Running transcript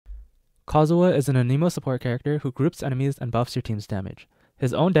Kazuha is an Anemo support character who groups enemies and buffs your team's damage.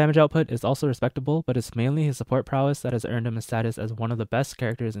 His own damage output is also respectable, but it's mainly his support prowess that has earned him a status as one of the best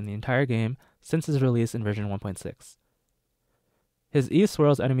characters in the entire game since his release in version 1.6. His E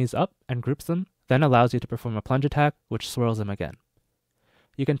swirls enemies up and groups them, then allows you to perform a plunge attack, which swirls them again.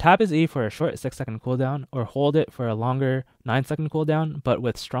 You can tap his E for a short 6-second cooldown, or hold it for a longer 9-second cooldown, but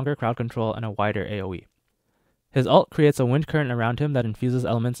with stronger crowd control and a wider AoE. His ult creates a wind current around him that infuses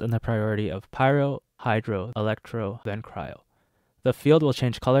elements in the priority of Pyro, Hydro, Electro, then Cryo. The field will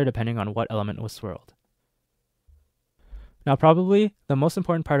change color depending on what element was swirled. Now probably the most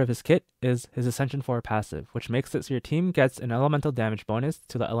important part of his kit is his Ascension 4 passive, which makes it so your team gets an elemental damage bonus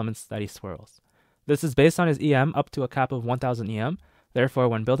to the elements that he swirls. This is based on his EM up to a cap of 1000 EM, therefore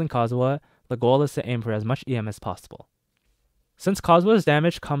when building Kazuha, the goal is to aim for as much EM as possible. Since Kazuha's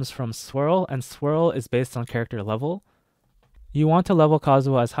damage comes from swirl and swirl is based on character level, you want to level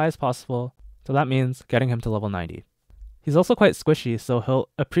Kazuha as high as possible, so that means getting him to level 90. He's also quite squishy, so he'll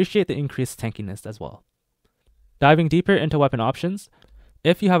appreciate the increased tankiness as well. Diving deeper into weapon options,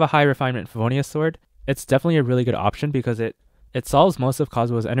 if you have a high refinement Favonius sword, it's definitely a really good option because it solves most of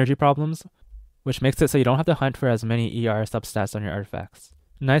Kazuha's energy problems, which makes it so you don't have to hunt for as many ER substats on your artifacts.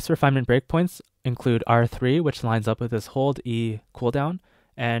 Nice refinement breakpoints include R3, which lines up with his hold E cooldown,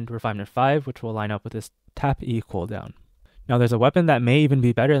 and refinement 5, which will line up with his tap E cooldown. Now there's a weapon that may even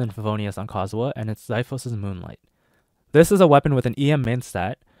be better than Favonius on Kazuha, and it's Xiphos' Moonlight. This is a weapon with an EM main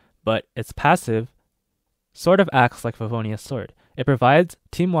stat, but its passive sort of acts like Favonius' sword. It provides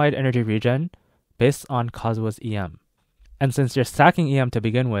team-wide energy regen based on Kazuha's EM. And since you're stacking EM to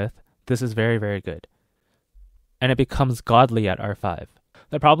begin with, this is very, very good. And it becomes godly at R5.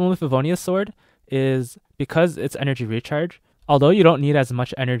 The problem with Favonius' sword is because it's energy recharge, although you don't need as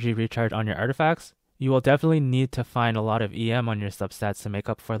much energy recharge on your artifacts, you will definitely need to find a lot of EM on your substats to make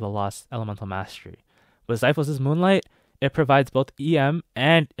up for the lost elemental mastery. With Xiphos' Moonlight, it provides both EM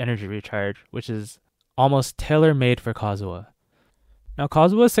and energy recharge, which is almost tailor-made for Kazuha. Now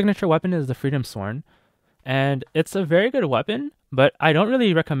Kazuha's signature weapon is the Freedom Sworn, and it's a very good weapon, but I don't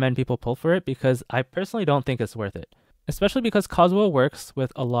really recommend people pull for it because I personally don't think it's worth it, especially because Kazuha works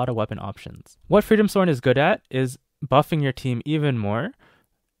with a lot of weapon options. What Freedom Sworn is good at is buffing your team even more,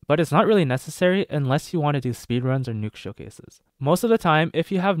 but it's not really necessary unless you want to do speedruns or nuke showcases. Most of the time,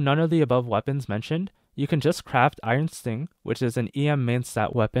 if you have none of the above weapons mentioned, you can just craft Iron Sting, which is an EM main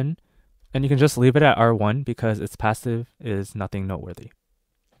stat weapon, and you can just leave it at R1 because its passive is nothing noteworthy.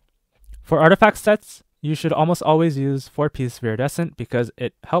 For artifact sets, you should almost always use 4-piece Viridescent because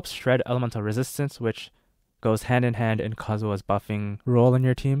it helps shred elemental resistance, which goes hand in hand in Kazuha's buffing role in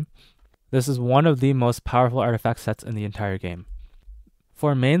your team. This is one of the most powerful artifact sets in the entire game.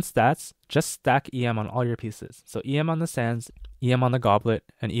 For main stats, just stack EM on all your pieces. So EM on the Sands, EM on the Goblet,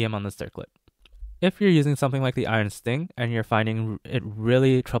 and EM on the Circlet. If you're using something like the Iron Sting and you're finding it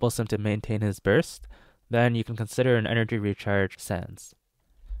really troublesome to maintain his burst, then you can consider an energy recharge Sands.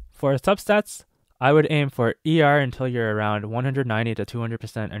 For substats, I would aim for ER until you're around 190 to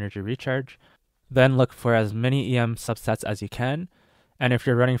 200% energy recharge, then look for as many EM substats as you can, and if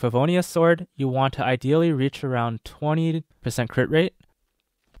you're running Favonius Sword, you want to ideally reach around 20% crit rate.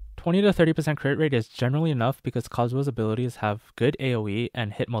 20 to 30% crit rate is generally enough because Kazuha's abilities have good AoE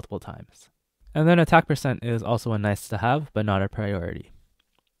and hit multiple times. And then attack percent is also a nice to have, but not a priority.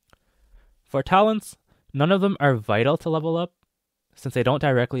 For talents, none of them are vital to level up, since they don't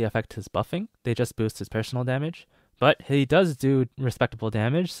directly affect his buffing, they just boost his personal damage. But he does do respectable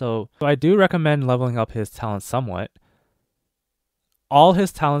damage, so I do recommend leveling up his talents somewhat. All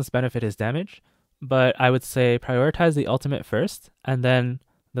his talents benefit his damage, but I would say prioritize the ultimate first, and then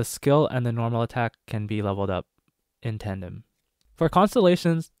the skill and the normal attack can be leveled up in tandem. For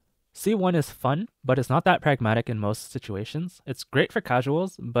Constellations, C1 is fun, but it's not that pragmatic in most situations. It's great for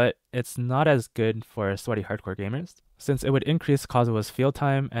casuals, but it's not as good for sweaty hardcore gamers, since it would increase Kazuha's field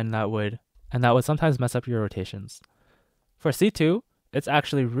time and that would sometimes mess up your rotations. For C2, it's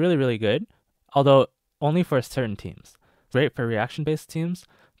actually really, really good, although only for certain teams. Great for reaction-based teams,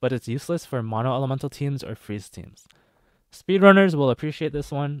 but it's useless for mono-elemental teams or freeze teams. Speedrunners will appreciate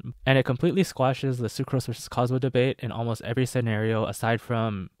this one, and it completely squashes the Sucrose versus Kazuha debate in almost every scenario aside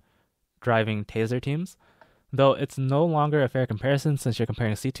from driving taser teams, though it's no longer a fair comparison since you're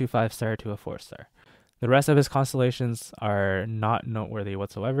comparing a C2 5-star to a 4-star. The rest of his constellations are not noteworthy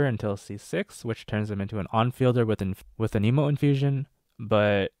whatsoever until C6, which turns him into an on-fielder with an emo infusion,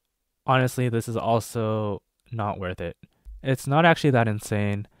 but honestly, this is also not worth it. It's not actually that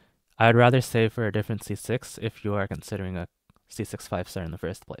insane. I'd rather save for a different C6 if you are considering a C6 5-star in the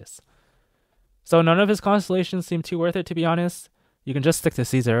first place. So none of his constellations seem too worth it, to be honest. you can just stick to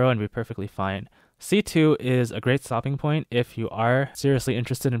C0 and be perfectly fine. C2 is a great stopping point if you are seriously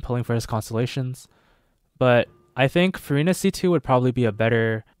interested in pulling for his Constellations, but I think Furina C2 would probably be a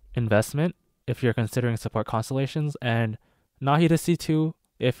better investment if you're considering support Constellations, and Nahida C2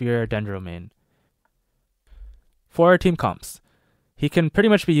 if you're a Dendro main. For team comps, he can pretty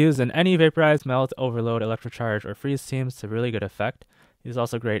much be used in any Vaporize, Melt, Overload, Electrocharge, or Freeze teams to really good effect. He's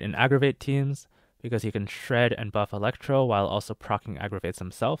also great in Aggravate teams because he can shred and buff Electro while also proccing Aggravates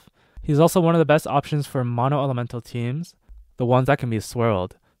himself. He's also one of the best options for mono elemental teams, the ones that can be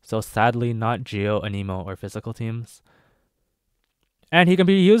swirled, so sadly not Geo, Anemo, or physical teams. And he can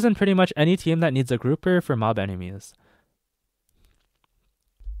be used in pretty much any team that needs a grouper for mob enemies.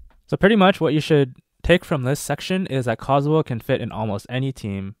 So pretty much what you should take from this section is that Kazuha can fit in almost any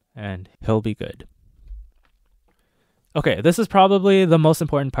team, and he'll be good. Okay, this is probably the most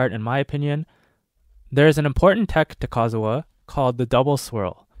important part in my opinion. There's an important tech to Kazuha called the double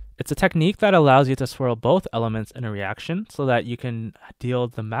swirl. It's a technique that allows you to swirl both elements in a reaction so that you can deal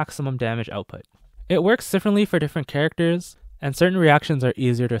the maximum damage output. It works differently for different characters, and certain reactions are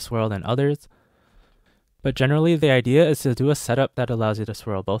easier to swirl than others, but generally the idea is to do a setup that allows you to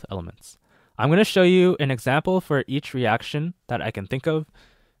swirl both elements. I'm going to show you an example for each reaction that I can think of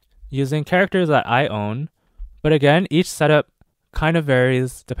using characters that I own, but again, each setup kind of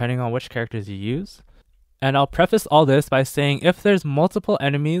varies depending on which characters you use. And I'll preface all this by saying if there's multiple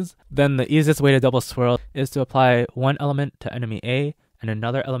enemies, then the easiest way to double swirl is to apply one element to enemy A and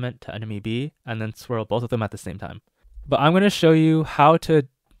another element to enemy B, and then swirl both of them at the same time. But I'm going to show you how to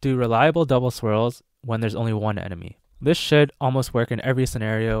do reliable double swirls when there's only one enemy. This should almost work in every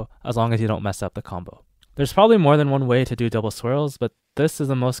scenario as long as you don't mess up the combo. There's probably more than one way to do double swirls, but this is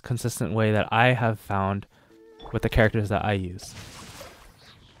the most consistent way that I have found with the characters that I use.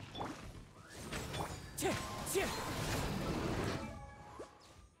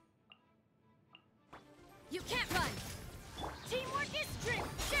 You can't run! Teamwork is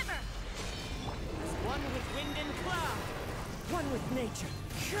strength! Shiver! There's one with wind and cloud, one with nature.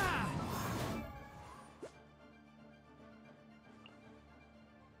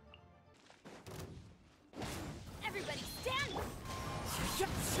 Everybody stand!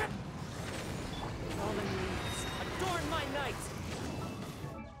 Fallen leaves, adorn my night.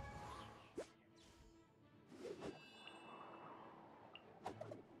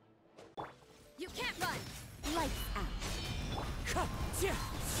 You can't run! Lights out!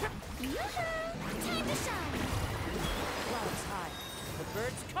 Yoo-hoo! Time to shine! Clouds high, the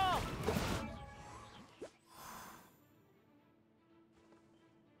birds call.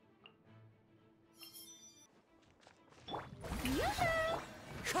 Yoo-hoo!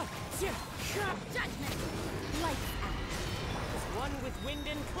 Judgment! Lights out! There's one with wind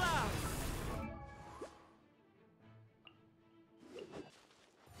and cloud.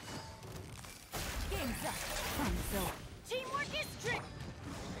 Game's up! Fun's over! Teamwork is strength!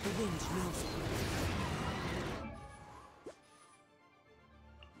 The wind knows it.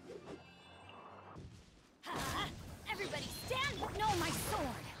 Ha! Everybody stand! No, my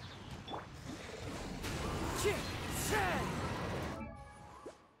sword!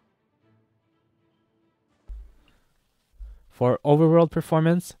 For Overworld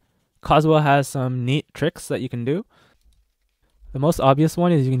performance, Kazuha has some neat tricks that you can do. The most obvious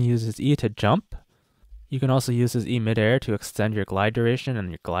one is you can use his E to jump. You can also use his E midair to extend your glide duration and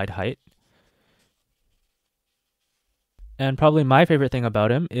your glide height. And probably my favorite thing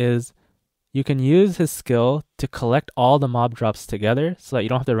about him is you can use his skill to collect all the mob drops together so that you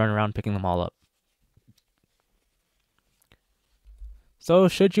don't have to run around picking them all up. So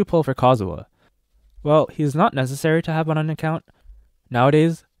should you pull for Kazuha? Well, he's not necessary to have on an account.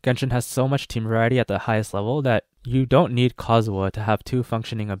 Nowadays, Genshin has so much team variety at the highest level that you don't need Kazuha to have two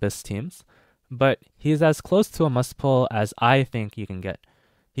functioning Abyss teams, but he's as close to a must-pull as I think you can get.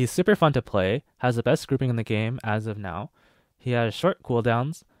 He's super fun to play, has the best grouping in the game as of now, he has short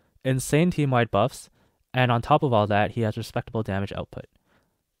cooldowns, insane team-wide buffs, and on top of all that, he has respectable damage output.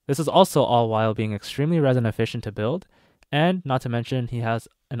 This is also all while being extremely resin efficient to build, and not to mention he has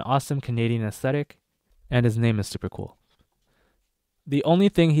an awesome Canadian aesthetic, and his name is super cool. The only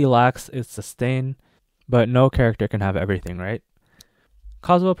thing he lacks is sustain, but no character can have everything, right?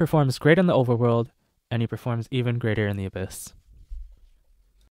 Kazuha performs great in the Overworld, and he performs even greater in the Abyss.